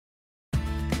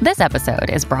This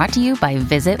episode is brought to you by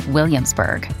Visit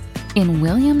Williamsburg. In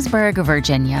Williamsburg,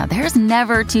 Virginia, there's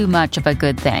never too much of a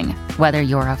good thing. Whether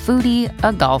you're a foodie,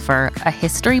 a golfer, a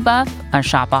history buff, a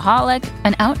shopaholic,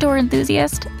 an outdoor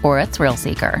enthusiast, or a thrill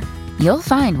seeker, you'll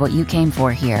find what you came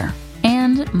for here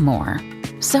and more.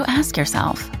 So ask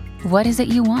yourself, what is it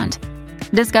you want?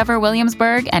 Discover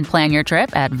Williamsburg and plan your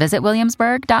trip at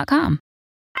visitwilliamsburg.com.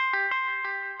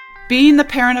 Being the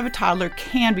parent of a toddler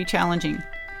can be challenging.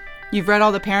 You've read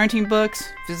all the parenting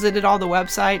books, visited all the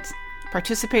websites,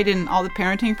 participated in all the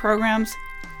parenting programs,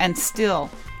 and still,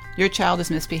 your child is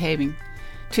misbehaving.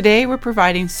 Today, we're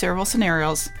providing several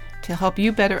scenarios to help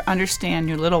you better understand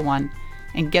your little one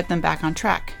and get them back on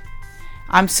track.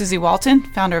 I'm Susie Walton,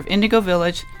 founder of Indigo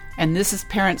Village, and this is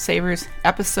Parent Savers,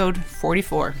 episode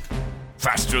 44.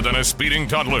 Faster than a speeding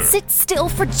toddler. Sit still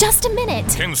for just a minute.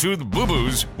 Can soothe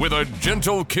boo-boos with a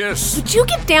gentle kiss. Would you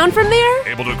get down from there?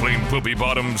 Able to clean poopy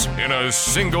bottoms in a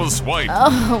single swipe.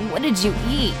 Oh, what did you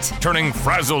eat? Turning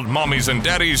frazzled mommies and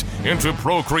daddies into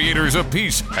procreators of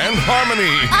peace and harmony.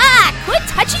 Ah, quit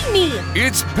touching me.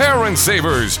 It's Parent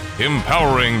Savers,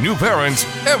 empowering new parents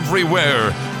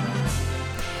everywhere.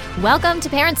 Welcome to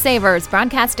Parent Savers,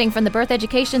 broadcasting from the Birth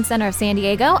Education Center of San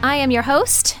Diego. I am your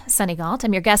host, Sunny Galt.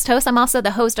 I'm your guest host. I'm also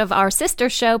the host of our sister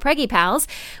show, Preggy Pals,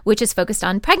 which is focused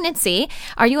on pregnancy.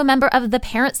 Are you a member of the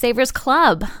Parent Savers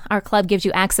Club? Our club gives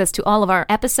you access to all of our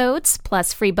episodes,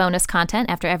 plus free bonus content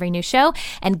after every new show,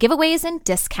 and giveaways and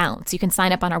discounts. You can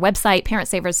sign up on our website,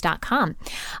 parentsavers.com.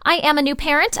 I am a new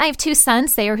parent. I have two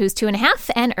sons, Thayer, who's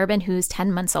 2.5, and Urban, who's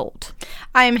 10 months old.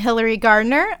 I'm Hillary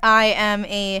Gardner. I am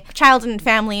a child and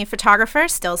family photographer,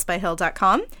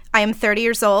 stillsbyhill.com. I am 30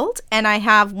 years old, and I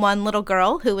have one little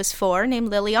girl who is 4 named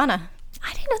Liliana.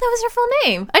 I didn't know that was her full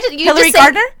name. Hillary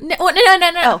Gardner? No.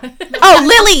 Oh,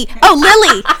 Lily. Oh,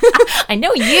 Lily. I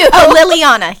know you. Oh,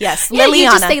 Liliana. Yes, Yeah, Liliana. you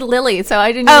just say Lily, so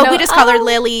I didn't know. We just call her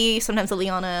Lily, sometimes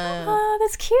Liliana. Oh,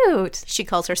 that's cute. She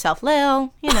calls herself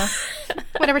Lil,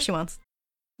 whatever she wants.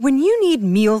 When you need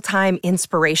mealtime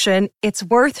inspiration, it's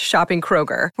worth shopping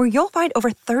Kroger, where you'll find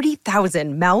over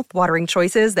 30,000 mouth-watering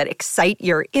choices that excite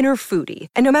your inner foodie.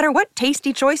 And no matter what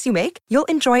tasty choice you make, you'll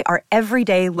enjoy our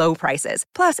everyday low prices,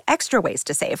 plus extra ways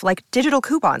to save, like digital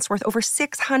coupons worth over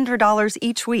 $600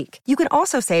 each week. You can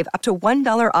also save up to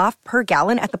 $1 off per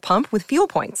gallon at the pump with fuel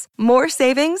points. More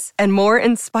savings and more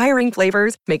inspiring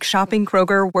flavors make shopping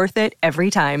Kroger worth it every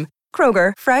time.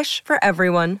 Kroger, fresh for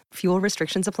everyone. Fuel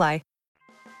restrictions apply.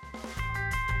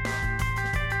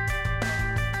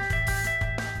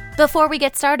 Before we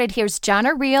get started, here's John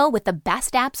O'Reilly with the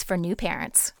best apps for new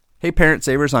parents. Hey Parent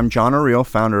Savers, I'm John O'Reilly,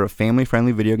 founder of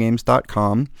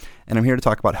FamilyFriendlyVideoGames.com, and I'm here to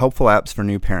talk about helpful apps for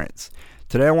new parents.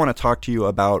 Today I want to talk to you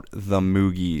about the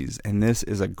Moogies, and this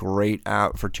is a great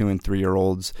app for 2 and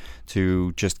 3-year-olds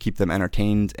to just keep them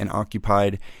entertained and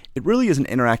occupied. It really is an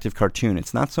interactive cartoon.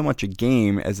 It's not so much a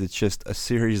game as it's just a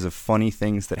series of funny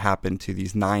things that happen to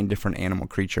these 9 different animal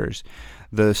creatures.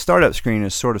 The startup screen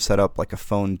is sort of set up like a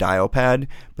phone dial pad,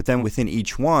 but then within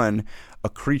each one, a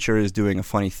creature is doing a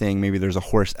funny thing. Maybe there's a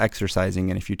horse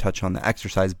exercising, and if you touch on the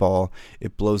exercise ball,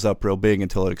 it blows up real big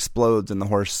until it explodes, and the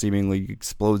horse seemingly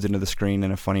explodes into the screen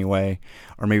in a funny way.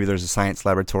 Or maybe there's a science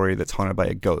laboratory that's haunted by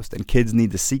a ghost, and kids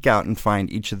need to seek out and find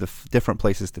each of the different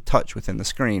places to touch within the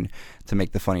screen to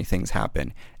make the funny things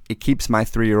happen. It keeps my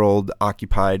 3-year-old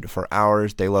occupied for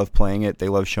hours. They love playing it. They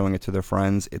love showing it to their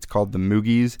friends. It's called the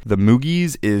Moogies. The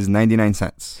Moogies is 99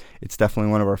 cents. It's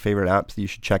definitely one of our favorite apps that you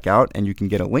should check out, and you can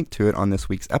get a link to it on this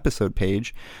week's episode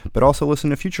page, but also listen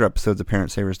to future episodes of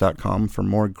ParentSavers.com for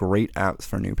more great apps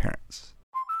for new parents.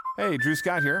 Hey, Drew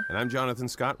Scott here, and I'm Jonathan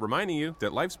Scott, reminding you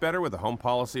that life's better with a home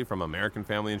policy from American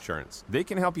Family Insurance. They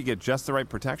can help you get just the right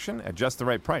protection at just the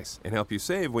right price and help you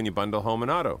save when you bundle home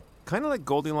and auto. Kind of like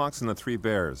Goldilocks and the Three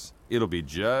Bears. It'll be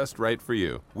just right for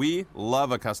you. We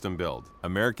love a custom build.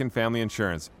 American Family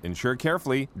Insurance. Insure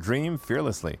carefully, dream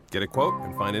fearlessly. Get a quote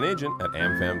and find an agent at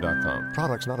amfam.com.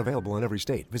 Products not available in every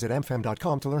state. Visit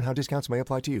amfam.com to learn how discounts may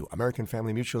apply to you. American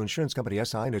Family Mutual Insurance Company,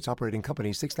 SI, and its operating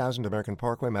company, 6000 American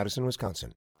Parkway, Madison,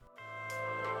 Wisconsin.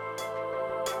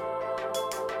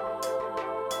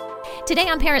 Today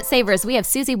on Parent Savers, we have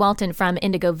Susie Walton from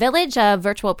Indigo Village, a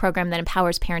virtual program that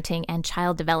empowers parenting and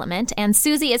child development. And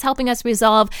Susie is helping us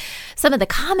resolve some of the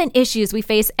common issues we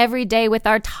face every day with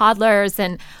our toddlers.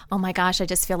 And oh my gosh, I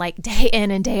just feel like day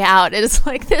in and day out, it is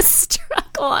like this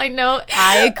struggle hysterical. I know.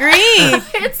 I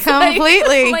agree. It's completely.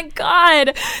 Like, oh my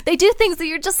God. They do things that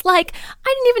you're just like,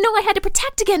 I didn't even know I had to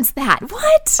protect against that.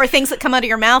 What? Or things that come out of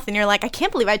your mouth and you're like, I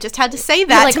can't believe I just had to say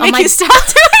that like, to make you stop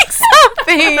doing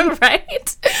something.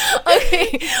 Right?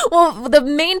 Okay. Well, the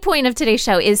main point of today's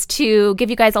show is to give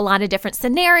you guys a lot of different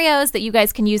scenarios that you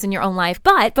guys can use in your own life.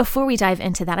 But before we dive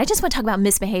into that, I just want to talk about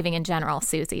misbehaving in general,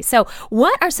 Susie. So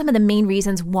what are some of the main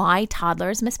reasons why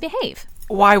toddlers misbehave?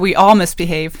 Why we all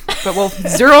misbehave, but we'll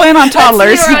zero in on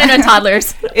toddlers. Zero in on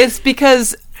toddlers. It's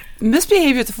because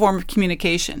misbehavior is a form of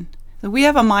communication. So we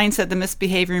have a mindset that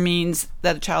misbehavior means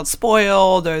that a child's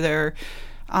spoiled, or they're,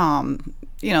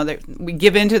 we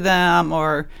give in to them,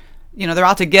 or they're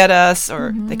out to get us,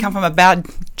 or they come from a bad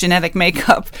genetic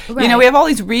makeup. Right. We have all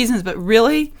these reasons, but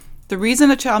really, the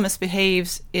reason a child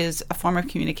misbehaves is a form of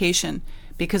communication.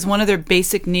 Because one of their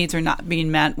basic needs are not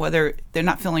being met, whether they're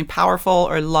not feeling powerful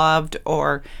or loved,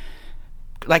 or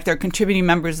like they're contributing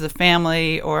members of the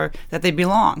family, or that they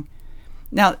belong.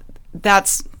 Now,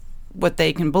 that's what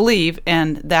they can believe,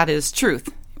 and that is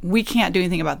truth. We can't do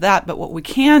anything about that, but what we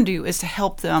can do is to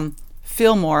help them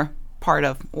feel more part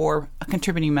of or a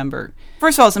contributing member.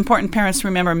 First of all, it's important parents to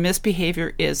remember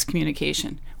misbehavior is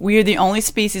communication. We are the only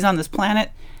species on this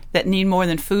planet that need more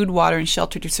than food, water, and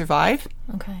shelter to survive.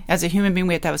 Okay. As a human being,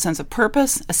 we have to have a sense of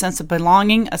purpose, a sense of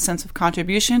belonging, a sense of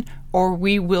contribution, or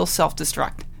we will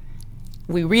self-destruct.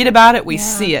 We read about it, we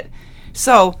see it.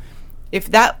 So if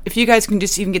you guys can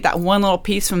just even get that one little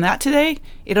piece from that today,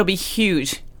 it'll be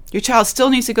huge. Your child still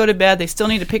needs to go to bed, they still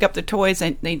need to pick up their toys,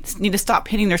 they need to stop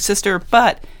hitting their sister,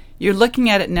 but you're looking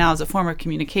at it now as a form of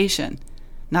communication.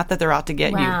 Not that they're out to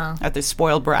get you, at they're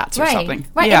spoiled brats or something.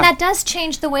 Right, yeah. and that does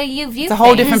change the way you view things. It's a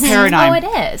whole different paradigm. Oh,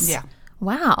 it is. Yeah.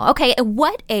 Wow. Okay, at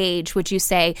what age would you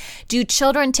say do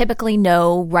children typically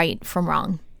know right from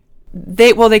wrong?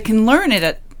 They can learn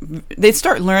it they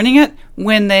start learning it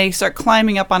when they start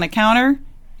climbing up on a counter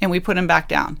and we put them back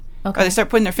down. Okay. Or they start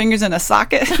putting their fingers in a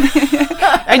socket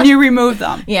and you remove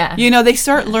them. Yeah. They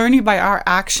start learning by our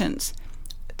actions.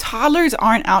 Toddlers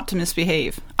aren't out to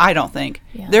misbehave, I don't think.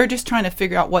 Yeah. They're just trying to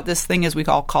figure out what this thing is we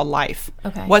call life.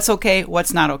 Okay. What's okay,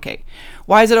 what's not okay.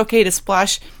 Why is it okay to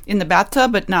splash in the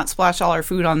bathtub but not splash all our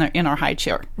food in our high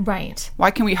chair? Right.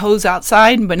 Why can we hose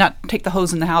outside but not take the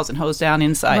hose in the house and hose down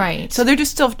inside? Right. So they're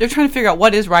trying to figure out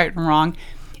what is right and wrong.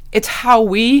 It's how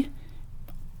we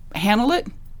handle it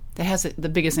that has the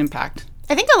biggest impact.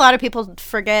 I think a lot of people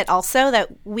forget also that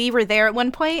we were there at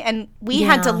one point and we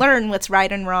had to learn what's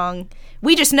right and wrong.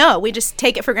 We just know. We just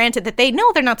take it for granted that they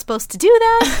know they're not supposed to do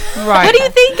that. Right. What are you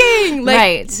thinking?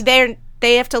 Right.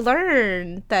 They have to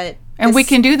learn that. And we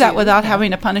can do that without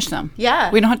having to punish them. Yeah.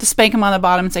 We don't have to spank them on the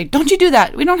bottom and say, don't you do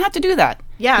that. We don't have to do that.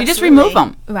 Yeah, you just remove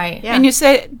them. Right. Yeah. And you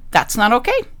say, that's not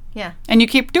okay. Yeah. And you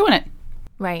keep doing it.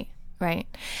 Right. Right.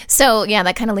 So,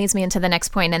 that kind of leads me into the next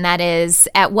point, and that is,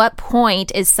 at what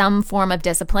point is some form of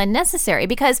discipline necessary?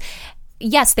 Because,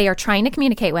 yes, they are trying to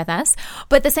communicate with us,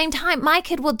 but at the same time, my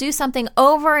kid will do something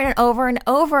over and over and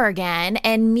over again,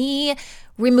 and me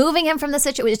removing him from the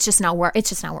situation, it's just not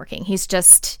working.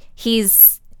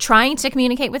 He's trying to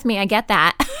communicate with me. I get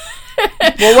that.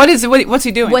 Well, what's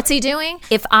he doing? What's he doing?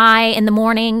 If I, in the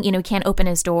morning, can't open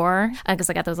his door, because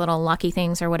I got those little locky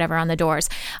things or whatever on the doors.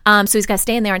 So he's got to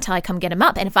stay in there until I come get him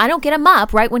up. And if I don't get him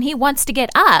up right when he wants to get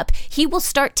up, he will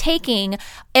start taking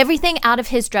everything out of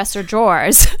his dresser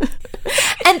drawers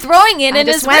and throwing it in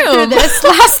his room. I just went through this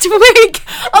last week.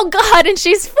 Oh, God, and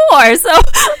she's 4. So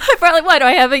I probably, do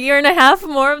I have a year and a half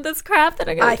more of this crap that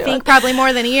I got to do? I think probably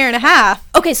more than a year and a half.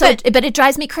 Okay, so but it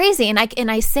drives me crazy. And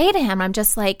I say to him, I'm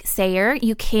just like, Sayer,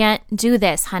 you can't do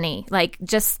this, honey.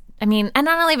 And I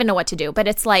don't even know what to do, but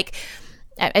it's like,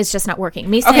 it's just not working.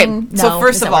 Me saying no, so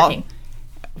first of all, working.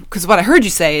 Because what I heard you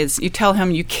say is you tell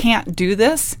him you can't do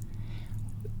this,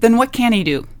 then what can he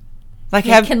do? He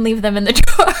can leave them in the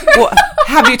drawer. Well,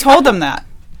 have you told them that?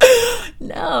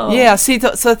 No. Yeah, see,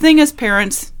 so the thing is,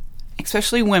 parents,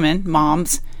 especially women,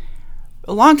 moms,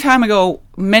 a long time ago,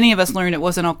 many of us learned it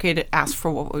wasn't okay to ask for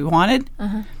what we wanted.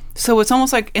 Uh-huh. So it's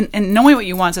almost like, and knowing what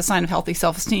you want is a sign of healthy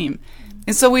self-esteem.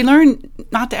 And so we learn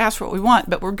not to ask for what we want,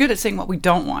 but we're good at saying what we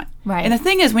don't want. Right. And the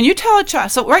thing is, when you tell a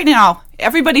child, so right now,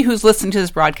 everybody who's listening to this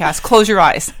broadcast, close your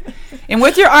eyes. And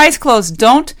with your eyes closed,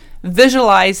 don't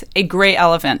visualize a gray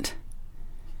elephant.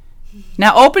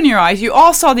 Now open your eyes. You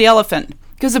all saw the elephant,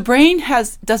 because the brain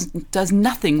does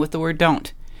nothing with the word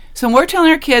don't. So when we're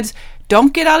telling our kids,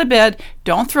 don't get out of bed,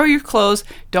 don't throw your clothes,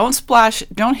 don't splash,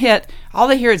 don't hit, all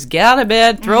they hear is get out of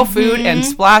bed, throw food, and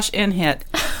splash and hit.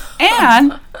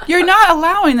 And you're not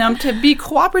allowing them to be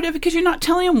cooperative because you're not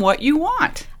telling them what you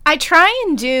want. I try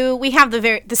and we have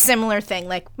the similar thing.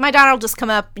 Like, my daughter will just come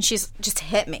up and she's just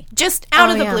hit me. Just out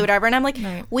of the blue, whatever. And I'm like,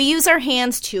 we use our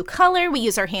hands to color. We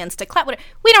use our hands to clap. Whatever.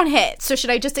 We don't hit. So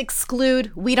should I just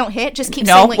exclude we don't hit? Just keep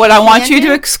saying what I want you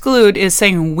to exclude is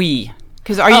saying we.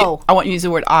 Because I want you to use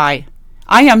the word I.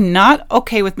 I am not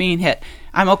okay with being hit.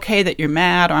 I'm okay that you're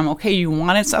mad, or I'm okay you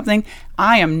wanted something.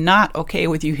 I am not okay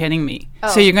with you hitting me.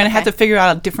 So you're going to have to figure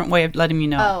out a different way of letting me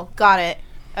know. Oh, got it.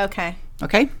 Okay.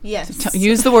 Okay? Yes. So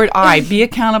use the word I. Be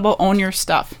accountable. Own your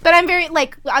stuff. But I'm very,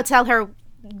 I'll tell her,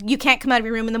 you can't come out of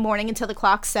your room in the morning until the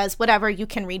clock says whatever. You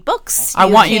can read books. I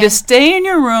want you to stay in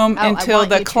your room until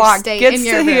the clock gets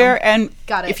to here. And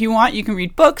if you want, you can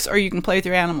read books or you can play with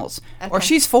your animals. Okay. Or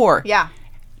she's 4. Yeah.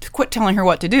 Quit telling her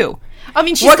what to do. I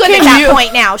mean, she's good at that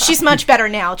point now. She's much better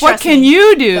now. What can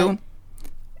you do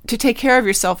to take care of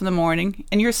yourself in the morning?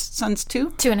 And your son's 2?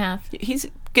 2.5. He's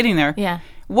getting there. Yeah.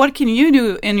 What can you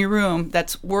do in your room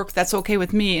that's okay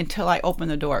with me until I open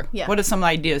the door? Yeah. What are some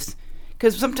ideas?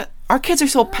 Because sometimes our kids are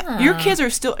your kids are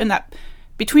still in that,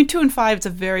 between 2 and 5, it's a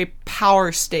very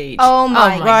power stage. Oh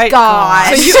my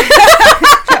gosh.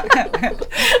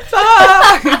 So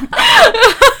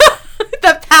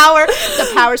the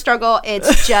power struggle,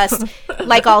 it's just,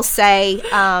 like, I'll say,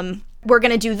 we're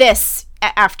going to do this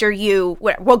after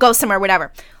we'll go somewhere,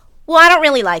 whatever. Well, I don't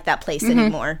really like that place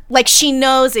anymore. Like, she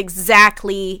knows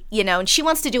exactly, and she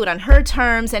wants to do it on her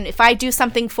terms. And if I do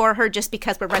something for her just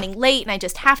because we're running late and I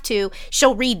just have to,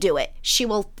 she'll redo it. She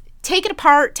will take it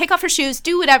apart, take off her shoes,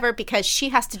 do whatever, because she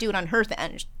has to do it on her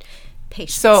end.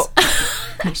 Patience. So,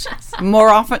 patience. More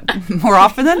often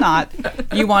than not,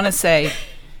 you want to say,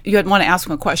 you want to ask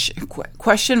them a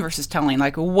question versus telling.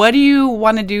 Like, what do you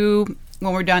want to do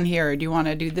when we're done here? Do you want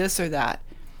to do this or that?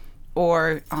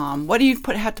 Or what do you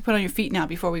have to put on your feet now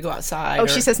before we go outside? Oh,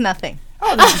 she says nothing.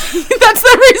 Oh, that's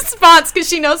the response, because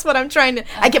she knows what I'm trying to.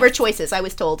 I give her choices. I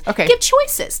was told, give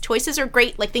choices. Choices are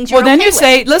great, like things you're okay with. Well, then you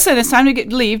say, listen, it's time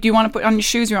to leave. Do you want to put on your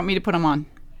shoes or you want me to put them on?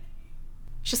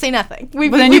 She'll say nothing.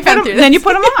 Then you put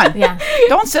them on. Yeah.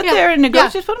 Don't sit there and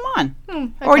negotiate. Just put them on.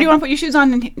 Okay. Or do you want to put your shoes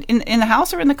on in the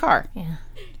house or in the car? Yeah.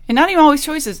 And not even always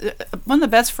choices. One of the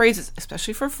best phrases,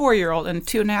 especially for a 4-year-old and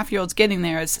 2.5-year-olds getting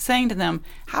there, is saying to them,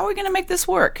 how are we going to make this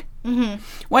work? Mm-hmm.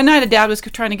 One night a dad was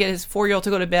trying to get his 4-year-old to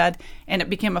go to bed, and it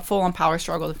became a full-on power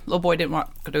struggle. The little boy didn't want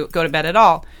to go to bed at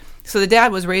all. So the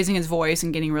dad was raising his voice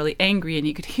and getting really angry, and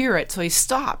he could hear it. So he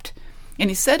stopped, and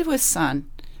he said to his son,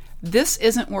 this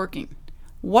isn't working.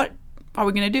 What are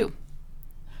we going to do?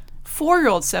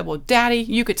 4-year-old said, well, Daddy,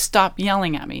 you could stop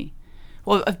yelling at me.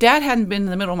 Well, if Dad hadn't been in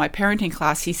the middle of my parenting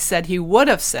class, he said he would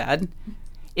have said,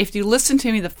 if you listened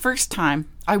to me the first time,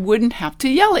 I wouldn't have to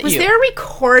yell at you. Was there a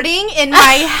recording in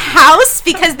my house?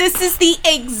 Because this is the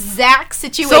exact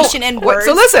situation and words.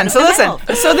 So listen.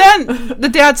 So then the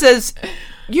dad says,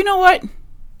 you know what?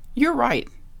 You're right.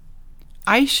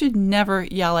 I should never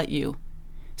yell at you.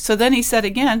 So then he said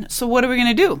again, so what are we going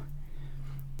to do?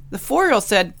 The 4-year-old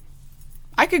said,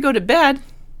 I could go to bed.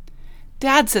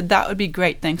 Dad said, that would be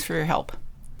great. Thanks for your help.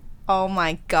 Oh,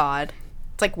 my God.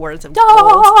 It's like words of gold.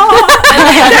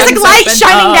 There's a light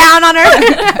shining down on her.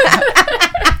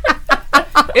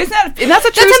 That's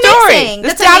a true story.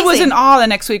 This dad was in awe the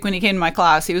next week when he came to my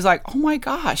class. He was like, oh, my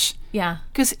gosh. Yeah.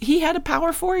 Because he had a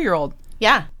power 4-year-old.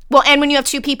 Yeah. Well, and when you have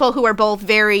two people who are both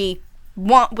very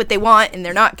want what they want and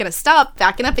they're not going to stop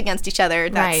backing up against each other,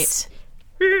 that's...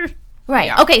 Right. Right.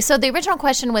 Yeah. Okay, so the original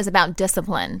question was about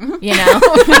discipline, you know?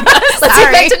 Let's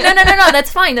get back to, no,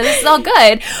 that's fine. This is all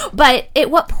good. But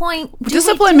at what point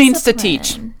discipline means to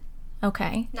teach.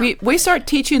 Okay. We start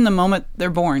teaching the moment they're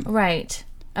born. Right.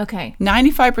 Okay.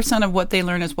 95% of what they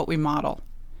learn is what we model.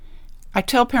 I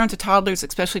tell parents of toddlers,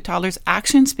 especially toddlers,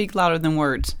 actions speak louder than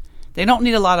words. They don't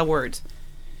need a lot of words.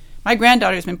 My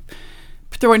granddaughter's been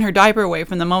throwing her diaper away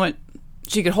from the moment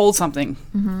she could hold something,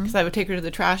 because I would take her to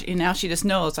the trash, and now she just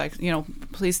knows, like,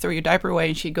 please throw your diaper away,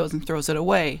 and she goes and throws it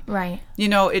away. Right.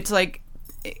 It's like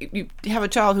you have a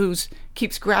child who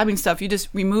keeps grabbing stuff. You just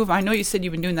remove. I know you said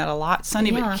you've been doing that a lot,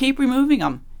 Sonny, but keep removing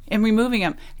them and removing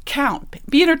them. Count.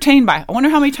 Be entertained by it. I wonder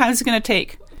how many times it's going to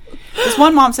take. This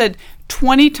one mom said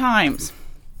 20 times.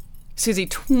 Susie,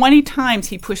 20 times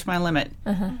he pushed my limit,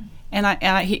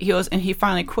 and he goes, and he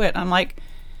finally quit. I'm like,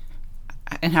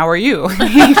 and how are you?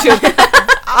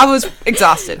 I was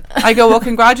exhausted. I go, well,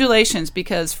 congratulations,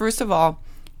 because first of all,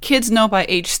 kids know by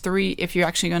age 3 if you're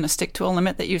actually going to stick to a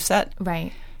limit that you've set.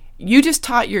 Right. You just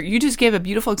gave a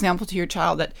beautiful example to your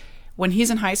child that when he's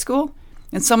in high school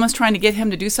and someone's trying to get him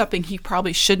to do something he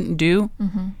probably shouldn't do,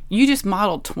 you just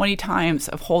modeled 20 times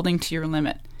of holding to your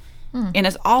limit. And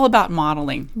it's all about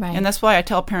modeling. Right. And that's why I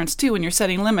tell parents too, when you're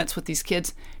setting limits with these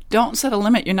kids, don't set a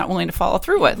limit you're not willing to follow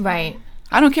through with. Right.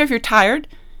 I don't care if you're tired,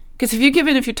 because if you give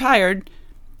in if you're tired,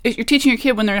 if you're teaching your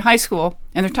kid when they're in high school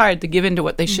and they're tired to give in to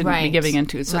what they shouldn't be giving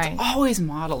into. So it's always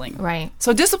modeling. Right.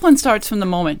 So discipline starts from the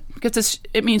moment because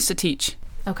it means to teach.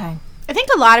 Okay. I think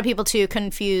a lot of people, too,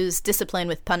 confuse discipline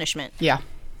with punishment. Yeah.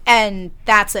 And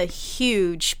that's a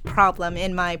huge problem,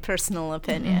 in my personal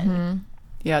opinion. Mm-hmm.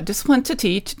 Yeah, discipline to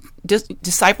teach.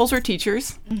 Disciples are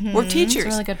teachers. Mm-hmm. We're teachers.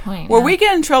 That's a really good point. Where we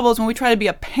get in trouble is when we try to be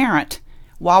a parent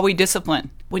while we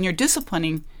discipline. When you're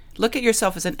disciplining, look at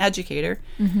yourself as an educator.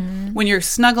 Mm-hmm. When you're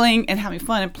snuggling and having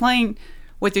fun and playing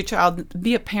with your child,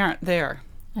 be a parent there.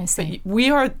 I see. But we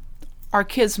are our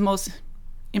kids' most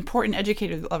important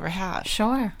educator they'll ever have.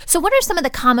 Sure. So what are some of the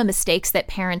common mistakes that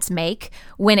parents make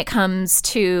when it comes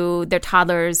to their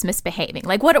toddlers misbehaving?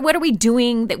 Like what are we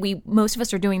doing that most of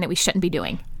us are doing that we shouldn't be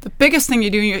doing? The biggest thing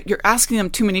you're doing, you're asking them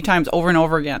too many times over and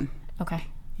over again. Okay.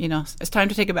 It's time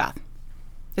to take a bath.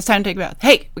 It's time to take a bath.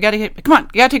 Hey, come on,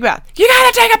 you gotta take a bath. You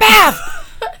gotta take a bath!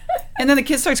 And then the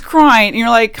kid starts crying and you're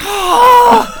like,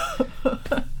 oh,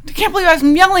 I can't believe I was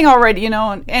yelling already,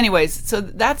 And anyways, so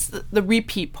that's the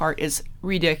repeat part is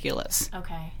ridiculous.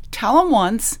 Okay. Tell them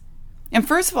once. And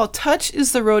first of all, touch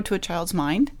is the road to a child's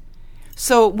mind.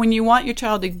 So when you want your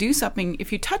child to do something,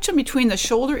 if you touch them between the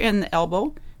shoulder and the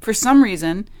elbow, for some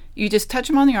reason, you just touch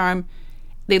them on the arm,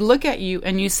 they look at you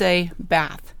and you say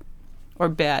bath or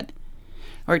bed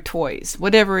or toys,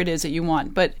 whatever it is that you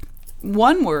want. But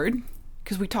one word,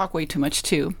 because we talk way too much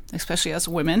too, especially us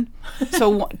women.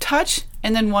 So touch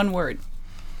and then one word.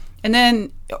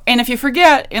 And if you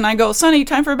forget, and I go, Sonny,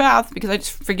 time for a bath, because I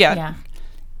just forget,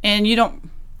 and you don't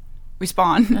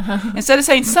respond, instead of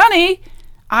saying, Sonny,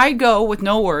 I go with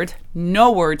no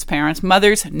words, parents,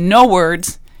 mothers, no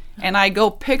words, and I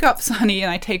go pick up Sonny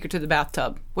and I take her to the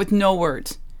bathtub with no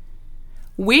words.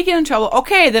 We get in trouble.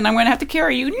 Okay, then I'm going to have to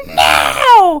carry you.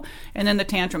 No! And then the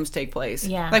tantrums take place.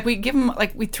 Yeah. Like we give them,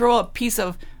 like we throw a piece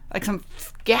of, like some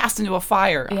gas into a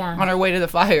fire on our way to the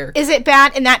fire. Is it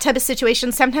bad in that type of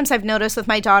situation? Sometimes I've noticed with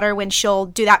my daughter when she'll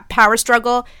do that power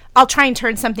struggle, I'll try and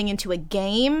turn something into a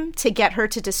game to get her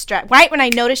to distract. Right when I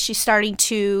notice she's starting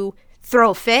to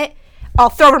throw a fit, I'll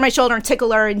throw her my shoulder and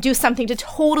tickle her and do something to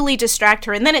totally distract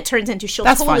her, and then it turns into she'll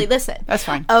totally listen. That's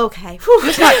fine. Okay.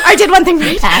 I did one thing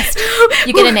right. Passed.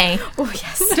 You get an A. Oh,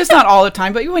 yes. Just not all the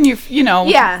time, but when you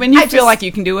when you feel like you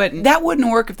can do it, that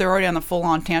wouldn't work if they're already on the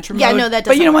full-on tantrum mode. Yeah, no, that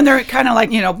doesn't But when work. they're kind of like,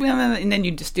 and then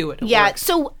you just do it. Yeah, works.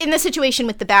 so in the situation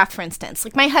with the bath, for instance,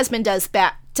 like my husband does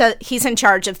he's in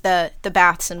charge of the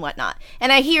baths and whatnot.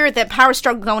 And I hear that power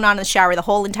struggle going on in the shower the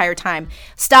whole entire time.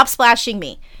 Stop splashing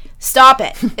me. Stop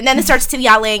it. And then it starts to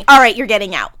yelling, all right, you're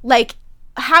getting out. Like,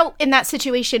 how in that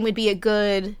situation would be a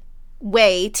good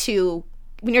way to,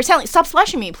 when you're telling, stop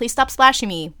splashing me, please stop splashing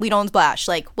me, we don't splash.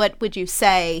 Like, what would you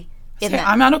say in that?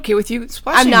 I'm not okay with you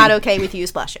splashing. I'm not okay with you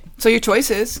splashing. So your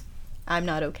choice is, I'm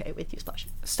not okay with you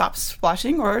splashing. Stop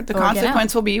splashing, or the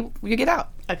consequence will be you get out.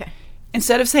 Okay.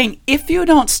 Instead of saying, if you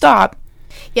don't stop,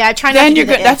 yeah, I try not to do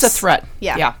the ifs. That's a threat.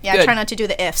 Yeah, I try not to do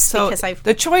the ifs. So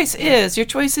because your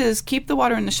choice is keep the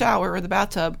water in the shower or the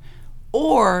bathtub,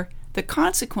 or the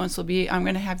consequence will be I'm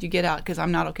going to have you get out because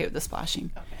I'm not okay with the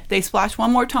splashing. Okay. They splash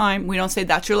one more time. We don't say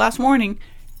that's your last warning.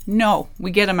 No,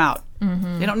 we get them out.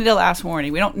 Mm-hmm. They don't need a last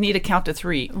warning. We don't need a count to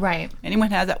 3. Right.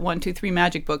 Anyone has that 1, 2, 3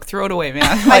 magic book, throw it away,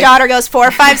 man. My daughter goes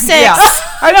 4, 5, 6. Yeah,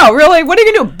 I know. Really, what are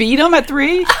you gonna do? Beat them at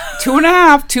 3,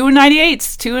 2.5, 2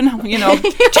 98s, 2 and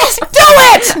just do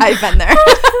it. I've been there.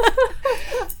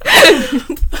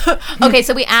 Okay,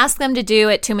 so we ask them to do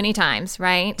it too many times,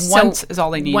 right? Once is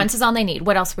all they need. Once is all they need.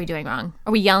 What else are we doing wrong?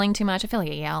 Are we yelling too much? I feel like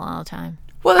I yell all the time.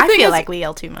 Well, I feel like we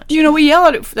yell too much. We yell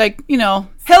at it like,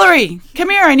 Hillary,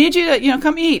 come here. I need you to,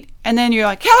 come eat. And then you're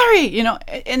like, Hillary,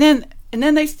 and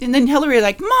then Hillary is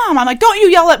like, Mom. I'm like, don't you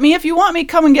yell at me. If you want me,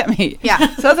 come and get me. Yeah.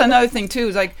 So that's another thing too.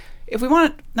 Is like, if we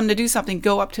want them to do something,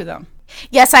 go up to them.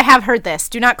 Yes, I have heard this.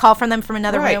 Do not call from them from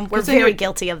another Right, room. We're 'cause very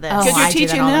guilty of this. Oh, Because you're I do that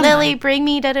teaching all the them. time. Lily, bring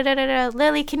me da-da-da-da-da.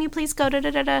 Lily, can you please go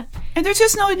da-da-da-da? And there's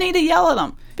just no need to yell at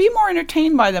them. Be more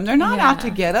entertained by them. They're not out to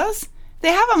get us.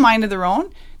 They have a mind of their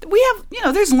own. We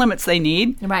have, there's limits they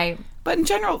need. Right. But in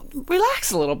general,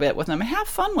 relax a little bit with them and have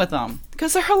fun with them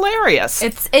because they're hilarious.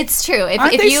 It's true.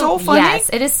 Aren't they so funny? Yes,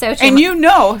 it is so true.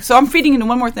 And so I'm feeding into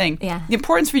one more thing. Yeah. The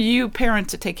importance for you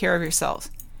parents to take care of yourselves.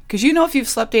 Because if you've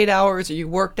slept 8 hours or you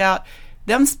worked out,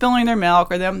 them spilling their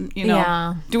milk or them,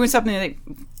 doing something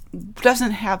that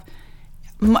doesn't have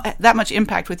that much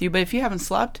impact with you. But if you haven't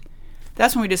slept,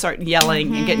 that's when we just start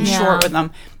yelling and getting short with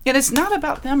them. And it's not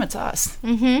about them, it's us.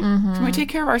 Mm-hmm. Mm-hmm. So when we take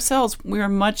care of ourselves, we are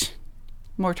much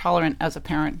more tolerant as a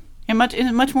parent and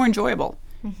much more enjoyable.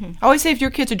 Mm-hmm. I always say if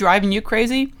your kids are driving you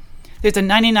crazy, there's a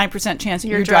 99% chance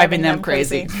you're driving them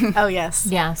crazy. Oh, yes.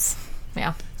 Yes.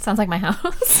 Yeah, sounds like my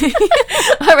house.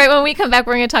 All right, when we come back,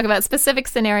 we're going to talk about specific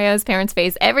scenarios parents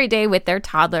face every day with their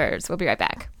toddlers. We'll be right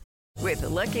back. With the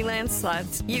Lucky Land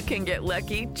Slots, you can get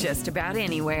lucky just about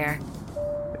anywhere.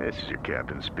 This is your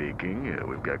captain speaking.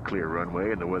 We've got clear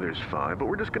runway and the weather's fine, but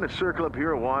we're just going to circle up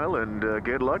here a while and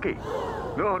get lucky.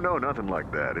 No, nothing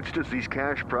like that. It's just these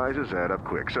cash prizes add up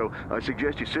quick. So I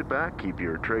suggest you sit back, keep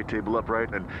your tray table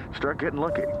upright, and start getting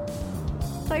lucky.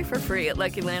 Play for free at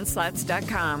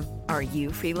LuckyLandSlots.com. Are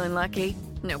you feeling lucky?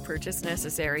 No purchase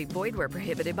necessary. Void where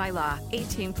prohibited by law.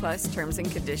 18 plus terms and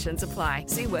conditions apply.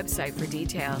 See website for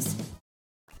details.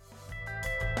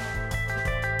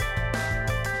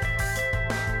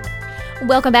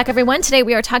 Welcome back, everyone. Today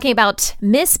we are talking about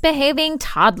misbehaving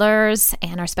toddlers,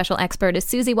 and our special expert is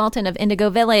Susie Walton of Indigo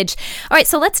Village. All right,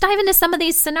 so let's dive into some of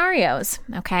these scenarios,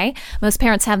 okay? Most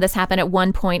parents have this happen at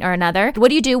one point or another. What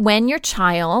do you do when your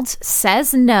child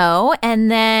says no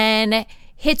and then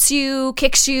hits you,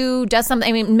 kicks you, does something?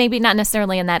 I mean, maybe not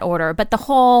necessarily in that order, but the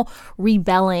whole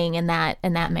rebelling in that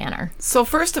manner. So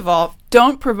first of all,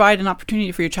 don't provide an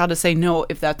opportunity for your child to say no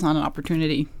if that's not an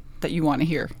opportunity that you want to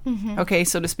hear, okay,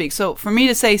 so to speak. So for me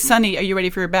to say, Sonny, are you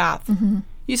ready for your bath?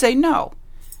 You say no.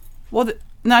 Well,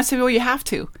 then I say, well, you have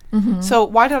to. So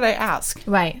why did I ask?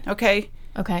 Right. Okay?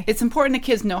 Okay. It's important that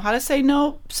kids know how to say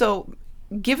no, so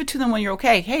give it to them when you're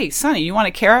okay. Hey, Sonny, you want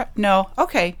a carrot? No.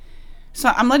 Okay. So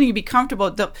I'm letting you be comfortable,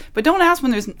 but don't ask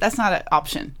when that's not an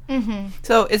option.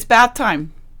 So it's bath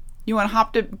time. You want to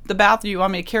hop to the bath or you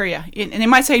want me to carry you? And they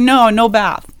might say, no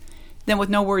bath. Then with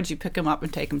no words, you pick them up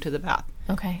and take them to the bath.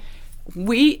 Okay.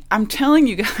 I'm telling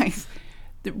you guys,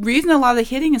 the reason a lot of the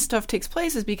hitting and stuff takes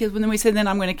place is because when we say, then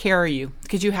I'm going to carry you,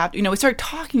 because you have to, we start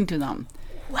talking to them.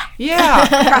 What? Yeah.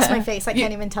 Across my face. I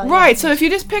can't even tell you. Right. So if you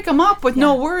just pick them up with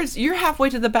no words, you're halfway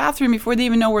to the bathroom before they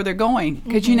even know where they're going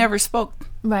because you never spoke.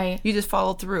 Right. You just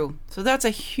followed through. So that's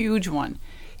a huge one.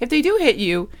 If they do hit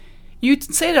you, you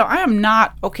say to them, I am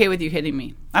not okay with you hitting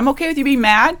me. I'm okay with you being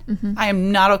mad. I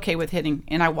am not okay with hitting.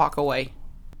 And I walk away.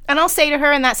 And I'll say to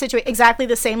her in that situation exactly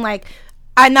the same, like,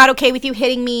 I'm not okay with you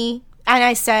hitting me. And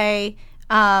I say,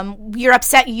 you're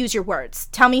upset, you use your words.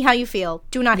 Tell me how you feel.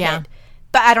 Do not hit.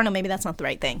 But I don't know, maybe that's not the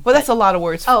right thing. Well, that's a lot of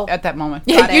words at that moment.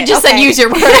 Yeah, you just said use your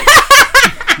words.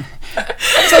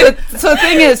 So the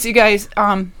thing is, you guys,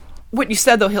 what you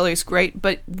said, though, Hillary, is great,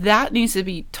 but that needs to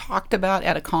be talked about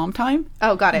at a calm time.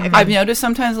 Oh, got it. Okay. I've noticed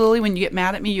sometimes, Lily, when you get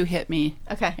mad at me, you hit me.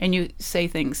 Okay. And you say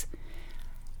things.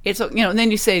 It's, and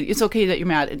then you say, it's okay that you're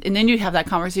mad. And then you have that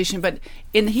conversation. But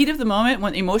in the heat of the moment,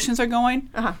 when emotions are going,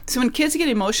 so when kids get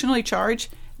emotionally charged,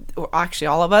 or actually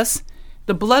all of us,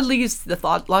 the blood leaves the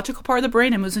logical part of the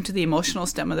brain and moves into the emotional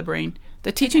stem of the brain.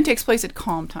 The teaching takes place at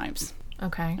calm times.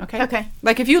 Okay.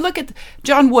 Like if you look at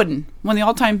John Wooden, one of the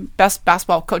all-time best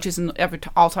basketball coaches in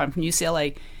all time from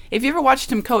UCLA, if you ever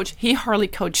watched him coach, he hardly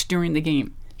coached during the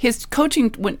game. His coaching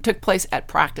took place at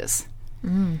practice.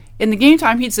 In the game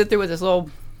time, he'd sit there with his little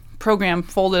program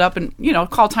folded up and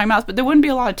call timeouts, but there wouldn't be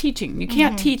a lot of teaching. You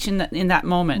can't teach in that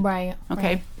moment. Right.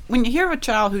 Okay. Right. When you hear of a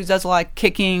child who does a lot of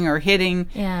kicking or hitting,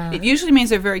 it usually means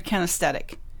they're very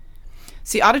kinesthetic.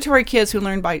 See, auditory kids who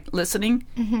learn by listening,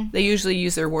 they usually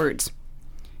use their words.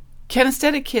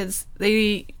 Kinesthetic kids,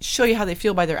 they show you how they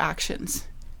feel by their actions.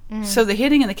 So the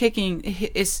hitting and the kicking,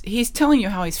 he's telling you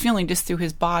how he's feeling just through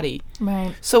his body.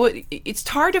 Right. So it's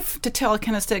hard to tell a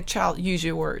kinesthetic child, use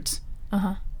your words.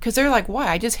 Because they're like, why?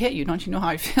 I just hit you. Don't you know how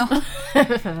I feel?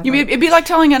 It'd be like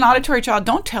telling an auditory child,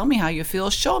 don't tell me how you feel.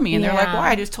 Show me. And they're like,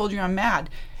 why? I just told you I'm mad.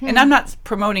 And I'm not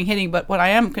promoting hitting, but what I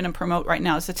am going to promote right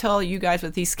now is to tell you guys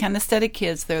with these kinesthetic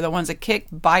kids, they're the ones that kick,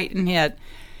 bite, and hit.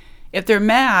 If they're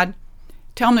mad,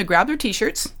 tell them to grab their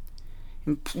T-shirts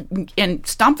and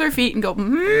stomp their feet and go,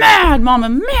 mad, mama,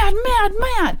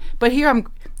 mad. But here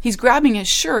he's grabbing his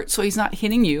shirt so he's not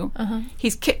hitting you.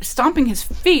 He's stomping his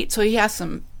feet so he has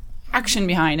some action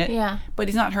behind it, but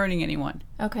he's not hurting anyone.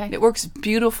 Okay. It works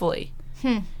beautifully.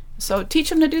 So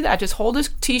teach him to do that. Just hold his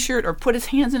T-shirt or put his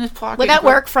hands in his pocket. Would that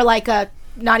work for like a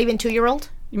not even 2-year-old?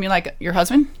 You mean like your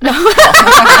husband? No.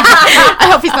 I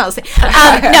hope he's not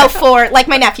listening. No, for like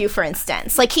my nephew, for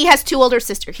instance. Like he has 2 older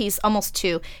sisters. He's almost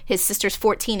 2. His sister's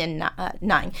 14 and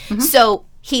 9. So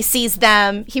he sees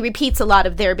them, he repeats a lot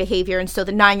of their behavior, and so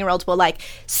the 9-year-old will like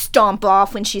stomp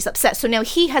off when she's upset. So now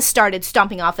he has started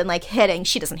stomping off and like hitting.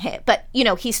 She doesn't hit, but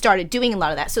he started doing a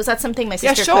lot of that. So is that something my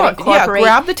sister could incorporate?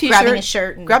 Grab the T-shirt, grabbing his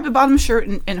shirt, grab the bottom shirt,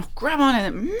 and grab on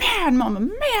it. Mad, mama,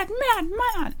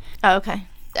 mad. Oh, okay.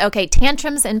 Okay,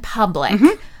 tantrums in public.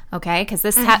 Okay, because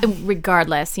this,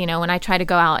 regardless, when I try to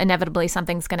go out, inevitably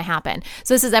something's going to happen.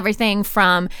 So this is everything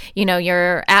from,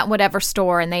 you're at whatever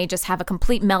store and they just have a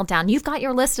complete meltdown. You've got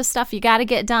your list of stuff you got to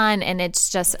get done, and it's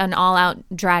just an all-out,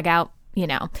 drag-out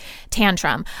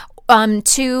tantrum.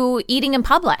 To eating in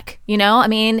public, I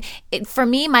mean, for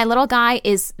me, my little guy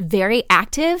is very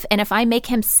active. And if I make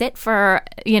him sit for,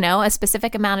 a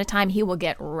specific amount of time, he will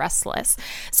get restless.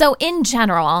 So in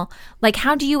general, like,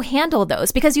 how do you handle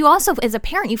those? Because you also, as a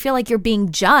parent, you feel like you're being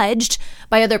judged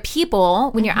by other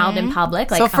people when you're out in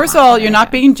public. Like, so first of all, you're not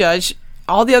being judged.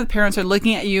 All the other parents are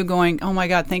looking at you going, oh my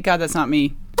God, thank God that's not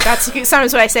me. That's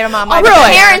sometimes what I say to Mom. Oh,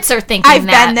 really? Parents are thinking I've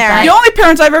been there. The only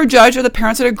parents I've ever judged are the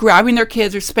parents that are grabbing their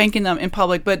kids or spanking them in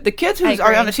public. But the kids who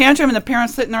are on the tantrum and the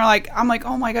parents sitting there I'm like,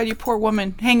 oh my God, you poor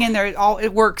woman. Hang in there.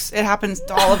 It works. It happens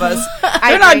to all of us.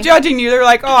 They're not judging you. They're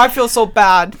like, oh, I feel so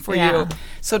bad for you.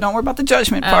 So don't worry about the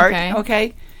judgment part.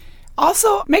 Okay?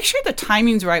 Also, make sure the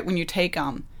timing's right when you take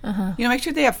them. Make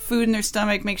sure they have food in their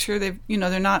stomach. Make sure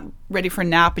they're not ready for a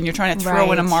nap and you're trying to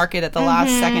throw in a market at the last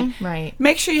second. Right.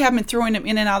 Make sure you haven't been throwing them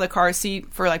in and out of the car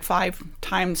seat for like 5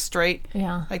 times straight.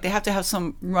 Yeah. Like they have to have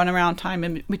some run around time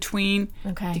in between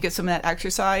to get some of that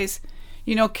exercise.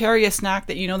 Carry a snack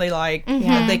that they like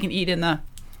that they can eat in the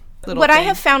What I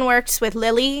have found works with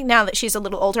Lily, now that she's a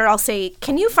little older, I'll say,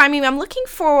 can you find me, I'm looking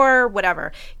for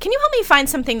whatever. Can you help me find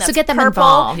something that's get them purple?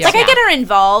 involved. Like, I get her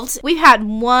involved. We've had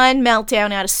one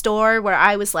meltdown at a store where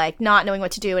I was like not knowing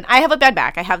what to do. And I have a bad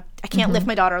back. I can't lift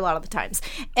my daughter a lot of the times.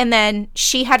 And then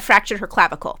she had fractured her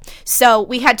clavicle. So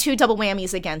we had 2 double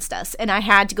whammies against us. And I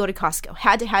had to go to Costco.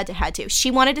 Had to. She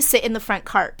wanted to sit in the front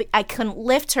cart. But I couldn't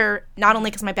lift her, not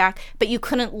only because of my back, but you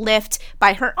couldn't lift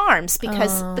by her arms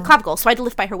because the clavicle. So I had to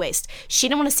lift by her waist. She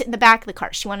didn't want to sit in the back of the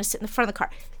cart. She wanted to sit in the front of the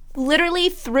cart. Literally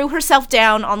threw herself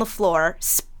down on the floor,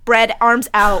 spread arms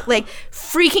out, like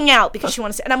freaking out because she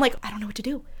wanted to sit. And I'm like, I don't know what to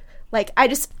do. Like,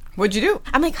 what'd you do?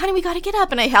 I'm like, honey, we got to get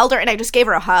up. And I held her and I just gave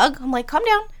her a hug. I'm like, calm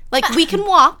down. Like, we can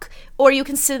walk or you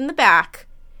can sit in the back.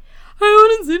 I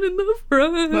want to sit in the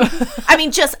front. I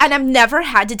mean, and I've never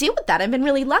had to deal with that. I've been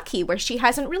really lucky where she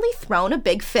hasn't really thrown a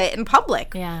big fit in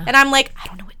public. Yeah. And I'm like, I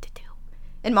don't know what to do.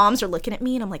 And moms are looking at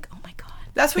me and I'm like, oh my God.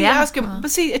 That's what you ask them. But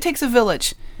see, it takes a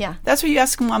village. Yeah. That's what you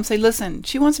ask them. Mom, say, listen,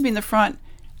 she wants to be in the front.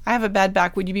 I have a bad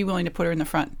back. Would you be willing to put her in the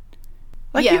front?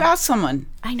 Like you ask someone.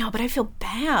 I know, but I feel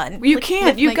bad. Well, you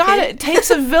can't. You got it. It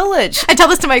takes a village. I tell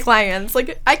this to my clients.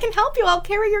 Like, I can help you. I'll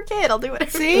carry your kid. I'll do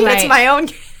whatever. See? It's my own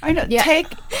kid. I know. Yeah.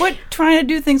 Quit trying to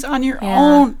do things on your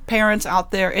own, parents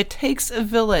out there. It takes a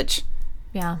village.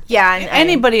 Yeah. Yeah.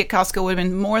 Anybody at Costco would have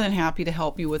been more than happy to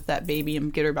help you with that baby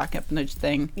and get her back up in the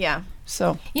thing. Yeah.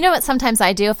 So, you know what sometimes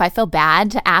I do? If I feel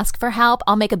bad to ask for help,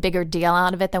 I'll make a bigger deal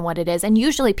out of it than what it is. And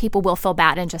usually people will feel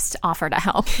bad and just offer to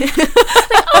help. Like,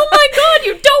 oh my God,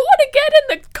 you don't want to get in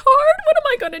the cart? What am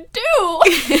I going to do?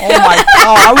 Oh my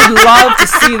God, I would love to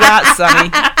see that, Sonny.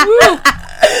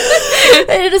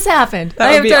 It has happened.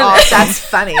 That would be awesome. That's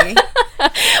funny.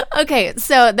 Okay,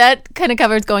 so that kind of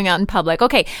covers going out in public.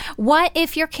 Okay, what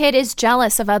if your kid is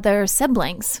jealous of other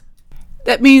siblings?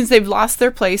 That means they've lost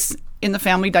their place in the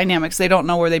family dynamics. They don't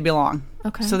know where they belong.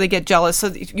 Okay. So they get jealous. So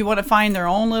you want to find their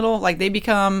own little, like they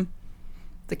become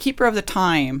the keeper of the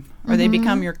time, or they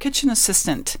become your kitchen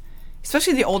assistant.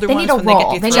 Especially the older ones. They need a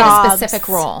role. They need a specific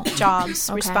role. Jobs,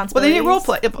 responsibilities. Well, they need role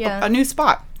play, a new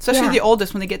spot. Especially the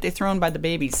oldest when they get dethroned by the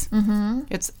babies. Mm-hmm.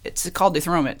 It's called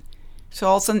dethronement. So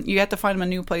all of a sudden you have to find them a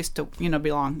new place to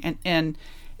belong, and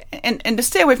to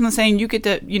stay away from the saying you get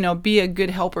to be a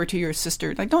good helper to your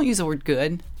sister. Like, don't use the word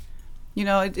good.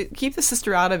 Keep the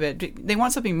sister out of it. They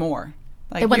want something more.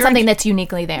 Like, they want something that's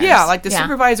uniquely theirs. Yeah, like the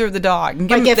supervisor of the dog. And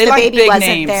like if they the like baby big wasn't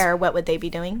names. there, what would they be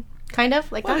doing? Kind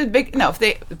of like that? If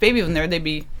the baby wasn't there, they'd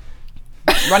be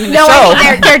running the no, show.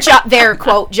 I mean, their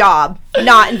quote job,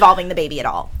 not involving the baby at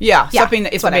all. Yeah, something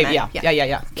that it's a baby.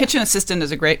 Yeah. Kitchen assistant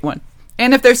is a great one.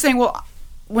 And if they're saying, well,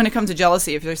 when it comes to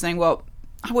jealousy, if they're saying, well,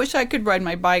 I wish I could ride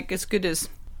my bike as good as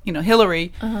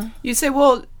Hillary, you say,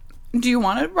 well, do you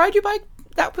want to ride your bike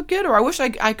that good? Or I wish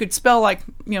I could spell like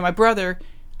my brother.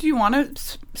 Do you want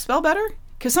to spell better?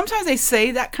 Because sometimes they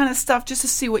say that kind of stuff just to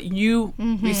see what you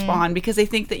respond, because they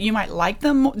think that you might like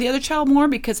the other child more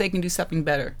because they can do something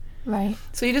better. Right.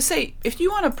 So you just say, if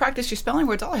you want to practice your spelling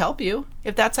words, I'll help you.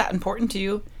 If that's that important to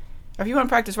you. Or if you want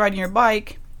to practice riding your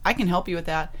bike, I can help you with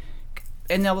that.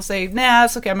 And they'll say, nah,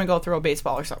 it's okay, I'm going to go throw a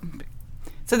baseball or something.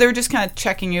 So they're just kind of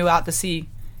checking you out to see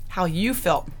how you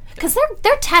felt. Because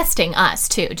they're testing us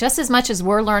too, just as much as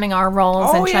we're learning our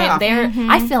roles and trying.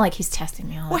 I feel like he's testing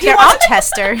me all the time. They're all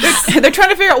testers. They're trying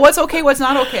to figure out what's okay, what's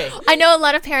not okay. I know a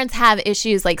lot of parents have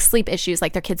issues like sleep issues,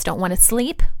 like their kids don't want to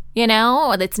sleep.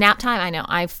 It's nap time. I know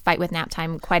I fight with nap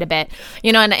time quite a bit.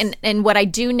 And what I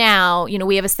do now,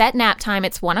 we have a set nap time.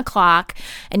 It's 1:00,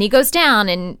 and he goes down,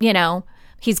 and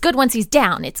He's good once he's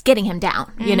down. It's getting him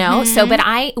down, you know? So, but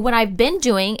what I've been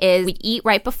doing is we eat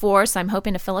right before. So I'm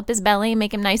hoping to fill up his belly,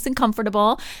 make him nice and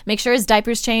comfortable, make sure his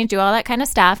diaper's changed, do all that kind of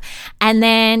stuff. And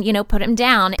then, put him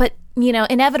down. But,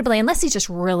 inevitably, unless he's just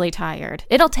really tired,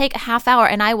 it'll take a half hour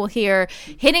and I will hear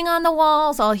hitting on the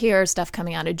walls. I'll hear stuff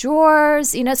coming out of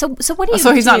drawers, So what do you do?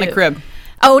 So he's not in a crib.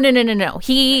 Oh, no.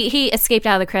 He escaped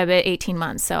out of the crib at 18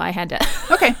 months, so I had to.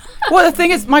 Okay. Well, the thing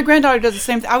is, my granddaughter does the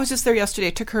same thing. I was just there yesterday.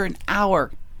 It took her an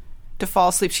hour to fall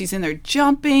asleep. She's in there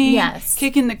jumping,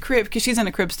 kicking the crib, because she's in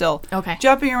a crib still. Okay.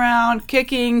 Jumping around,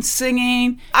 kicking,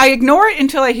 singing. I ignore it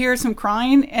until I hear some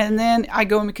crying, and then I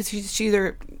go in because she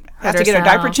either has to get her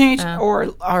diaper changed or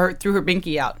threw her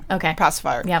binky out. Okay.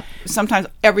 Pacifier. Yep. Sometimes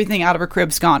everything out of her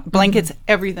crib's gone. Blankets,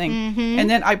 everything. And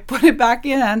then I put it back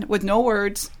in with no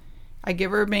words. I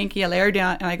give her a binky, I lay her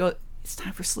down, and I go, it's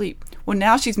time for sleep. Well,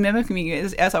 now she's mimicking me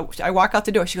as I walk out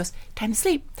the door. She goes, time to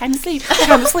sleep, time to sleep,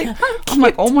 time to sleep. I'm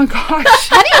like, oh my gosh.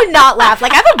 How do you not laugh?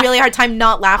 Like, I have a really hard time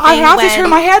not laughing. I have to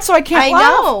turn my head so I can't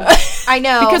laugh. I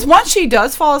know. Because once she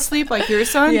does fall asleep, like your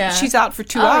son, she's out for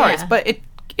 2 hours. Yeah. But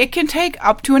it can take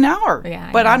up to an hour. Yeah,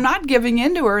 but I'm not giving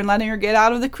in to her and letting her get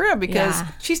out of the crib because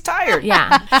she's tired.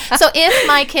 Yeah. So if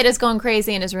my kid is going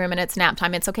crazy in his room and it's nap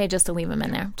time, it's okay just to leave him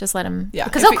in there. Just let him. Yeah.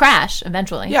 Because he'll crash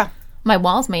eventually. Yeah. My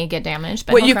walls may get damaged,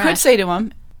 but you could say to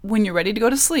him, when you're ready to go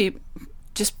to sleep,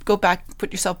 just go back,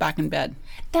 put yourself back in bed.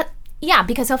 Yeah,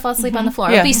 because he'll fall asleep on the floor.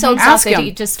 He'll be so exhausted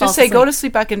he just falls asleep. Just say, go to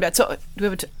sleep back in bed. So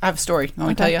I have a story I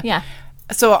want to tell you. Yeah.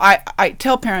 So I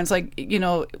tell parents,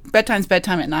 bedtime's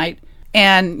bedtime at night.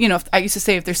 And, if I used to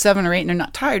say if they're 7 or 8 and they're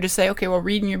not tired, just say, okay, well,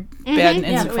 read in your bed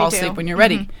and fall asleep when you're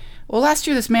ready. Well, last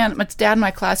year, this man, my dad in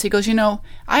my class, he goes, I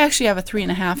actually have a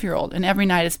 3.5-year-old, and every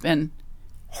night it's been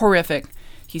horrific.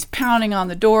 He's pounding on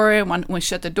the door, and when we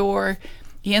shut the door,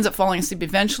 he ends up falling asleep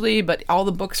eventually, but all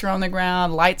the books are on the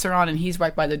ground, lights are on, and he's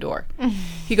right by the door.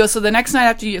 He goes, so the next night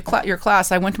after your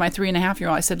class, I went to my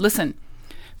 3.5-year-old. I said, listen,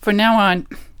 from now on,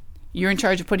 you're in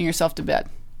charge of putting yourself to bed.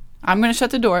 I'm going to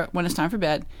shut the door when it's time for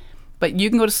bed. But you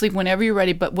can go to sleep whenever you're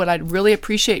ready. But what I'd really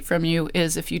appreciate from you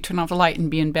is if you turn off the light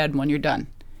and be in bed when you're done.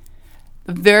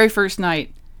 The very first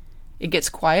night, it gets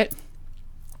quiet.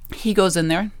 He goes in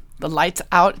there, the light's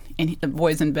out, and the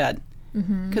boy's in bed.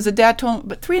 Because the dad told him,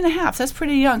 but 3.5, that's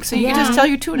pretty young. So you can just tell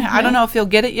your 2.5. I don't know if he'll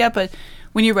get it yet, but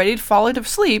when you're ready to fall into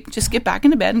sleep, just get back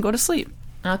into bed and go to sleep.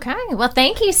 Okay. Well,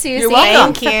 thank you, Susie. You're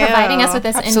welcome. For providing us with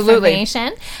this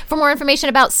information. For more information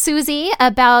about Susie,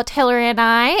 about Hillary and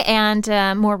I,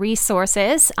 and more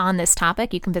resources on this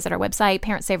topic, you can visit our website,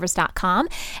 parentsavers.com.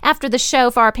 After the show,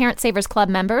 for our Parent Savers Club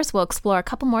members, we'll explore a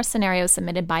couple more scenarios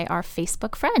submitted by our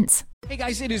Facebook friends. Hey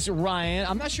guys, it is Ryan.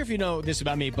 I'm not sure if you know this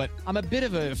about me, but I'm a bit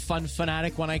of a fun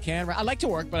fanatic when I can. I like to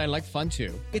work, but I like fun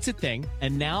too. It's a thing.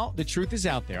 And now the truth is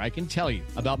out there. I can tell you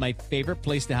about my favorite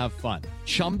place to have fun.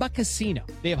 Chumba Casino.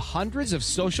 They have hundreds of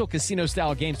social casino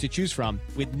style games to choose from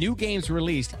with new games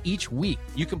released each week.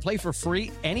 You can play for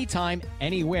free anytime,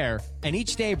 anywhere. And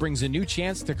each day brings a new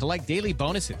chance to collect daily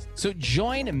bonuses. So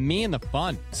join me in the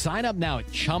fun. Sign up now at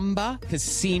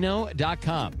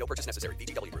ChumbaCasino.com. No purchase necessary.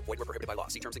 VGW Group. Void where prohibited by law.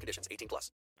 See terms and conditions.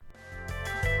 18+.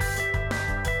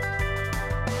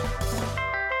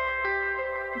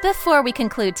 Before we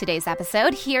conclude today's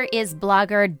episode, here is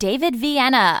blogger David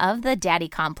Vienna of the Daddy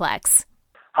Complex.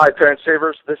 Hi, Parent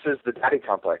Savers. This is the Daddy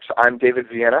Complex. I'm David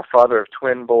Vienna, father of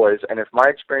twin boys, and if my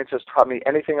experience has taught me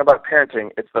anything about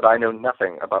parenting, it's that I know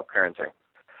nothing about parenting.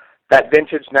 That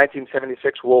vintage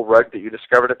 1976 wool rug that you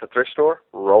discovered at the thrift store,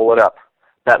 roll it up.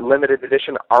 That limited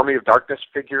edition Army of Darkness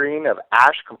figurine of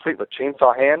Ash, complete with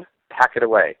chainsaw hand, pack it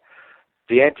away.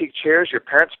 The antique chairs your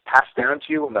parents passed down to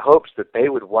you in the hopes that they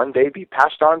would one day be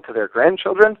passed on to their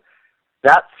grandchildren,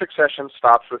 that succession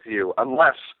stops with you,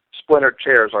 unless splintered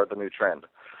chairs are the new trend.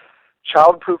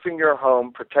 Child-proofing your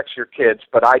home protects your kids,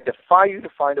 but I defy you to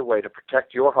find a way to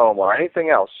protect your home or anything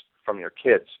else from your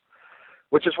kids.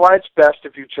 Which is why it's best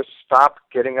if you just stop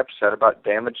getting upset about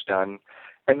damage done,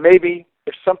 and maybe,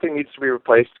 if something needs to be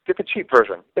replaced, get the cheap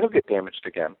version. It'll get damaged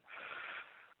again.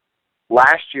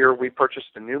 Last year, we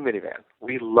purchased a new minivan.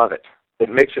 We love it. It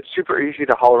makes it super easy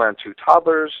to haul around 2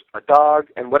 toddlers, a dog,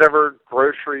 and whatever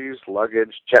groceries,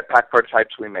 luggage, jetpack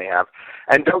prototypes we may have.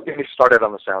 And don't get me started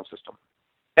on the sound system.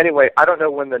 Anyway, I don't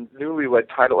know when the newlywed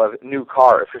title of new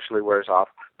car officially wears off,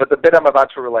 but the bit I'm about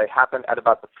to relay happened at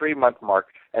about the 3-month mark,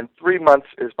 and 3 months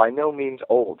is by no means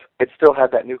old. It still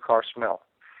had that new car smell.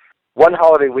 One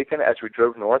holiday weekend, as we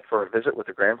drove north for a visit with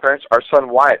the grandparents, our son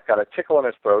Wyatt got a tickle in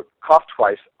his throat, coughed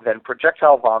twice, then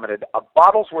projectile vomited a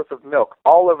bottle's worth of milk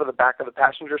all over the back of the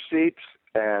passenger seat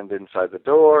and inside the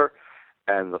door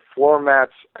and the floor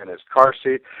mats and his car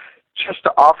seat. Just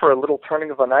to offer a little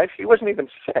turning of a knife, he wasn't even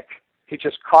sick. He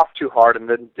just coughed too hard and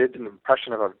then did an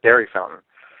impression of a dairy fountain.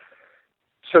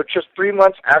 So just 3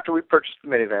 months after we purchased the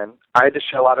minivan, I had to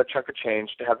shell out a chunk of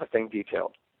change to have the thing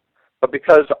detailed. But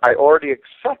because I already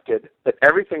accepted that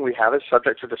everything we have is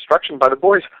subject to destruction by the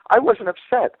boys, I wasn't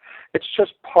upset. It's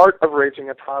just part of raising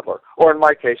a toddler, or in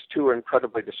my case, 2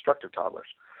 incredibly destructive toddlers.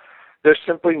 There's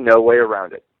simply no way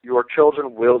around it. Your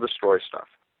children will destroy stuff.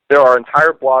 There are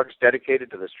entire blogs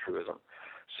dedicated to this truism.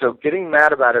 So getting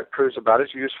mad about it proves about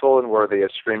as useful and worthy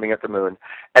as screaming at the moon.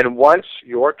 And once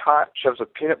your tot shoves a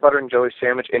peanut butter and jelly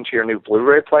sandwich into your new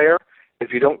Blu-ray player,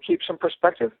 if you don't keep some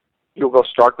perspective, you'll go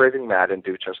stark raving mad and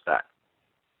do just that.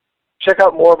 Check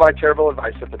out more of my terrible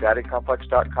advice at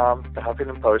thedaddycomplex.com, the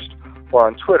Huffington Post, or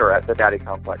on Twitter at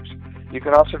thedaddycomplex. You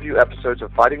can also view episodes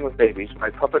of Fighting with Babies, my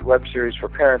puppet web series for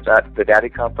parents, at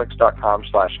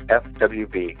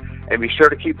thedaddycomplex.com/FWB. And be sure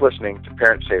to keep listening to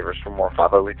Parent Savers for more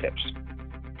fatherly tips.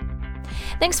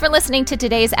 Thanks for listening to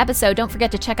today's episode. Don't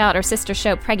forget to check out our sister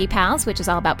show, Preggy Pals, which is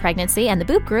all about pregnancy, and the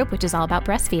Boop Group, which is all about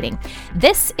breastfeeding.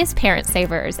 This is Parent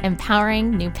Savers, empowering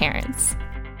new parents.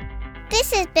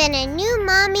 This has been a New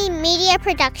Mommy Media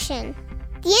production.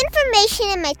 The information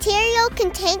and material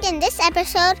contained in this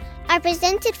episode are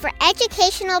presented for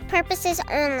educational purposes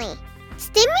only.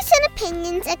 Statements and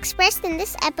opinions expressed in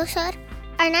this episode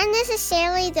are not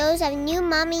necessarily those of New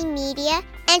Mommy Media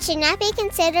and should not be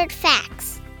considered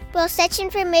facts. While such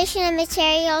information and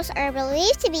materials are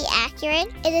believed to be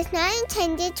accurate, it is not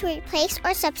intended to replace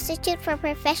or substitute for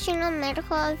professional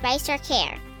medical advice or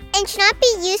care, and should not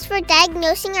be used for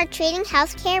diagnosing or treating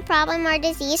healthcare problem or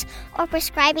disease or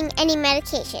prescribing any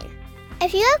medication.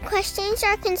 If you have questions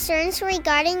or concerns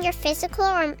regarding your physical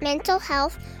or mental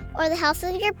health or the health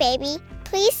of your baby,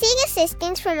 please seek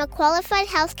assistance from a qualified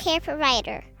healthcare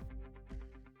provider.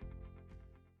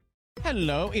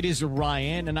 Hello, it is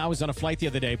Ryan, and I was on a flight the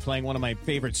other day playing one of my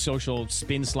favorite social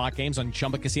spin slot games on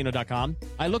ChumbaCasino.com.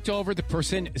 I looked over at the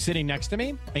person sitting next to me,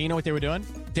 and you know what they were doing?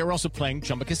 They were also playing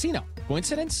Chumba Casino.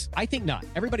 Coincidence? I think not.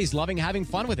 Everybody's loving having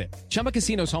fun with it. Chumba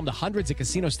Casino is home to hundreds of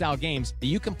casino-style games that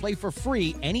you can play for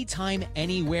free anytime,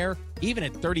 anywhere, even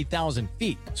at 30,000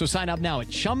 feet. So sign up now at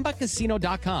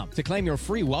ChumbaCasino.com to claim your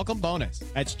free welcome bonus.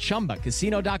 That's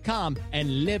ChumbaCasino.com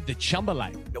and live the Chumba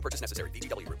life. No purchase necessary.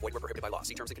 VGW. Void where prohibited by law.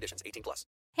 See terms and conditions. 18+.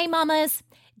 Hey mamas,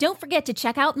 don't forget to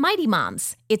check out Mighty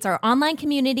Moms. It's our online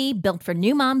community built for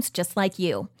new moms just like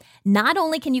you. Not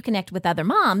only can you connect with other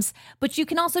moms, but you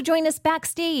can also join us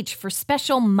backstage for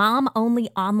special mom-only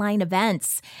online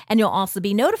events. And you'll also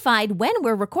be notified when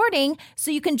we're recording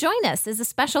so you can join us as a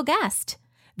special guest.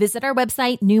 Visit our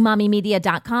website,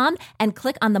 newmommymedia.com, and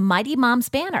click on the Mighty Moms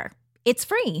banner. It's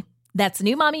free. That's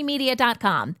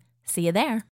newmommymedia.com. See you there.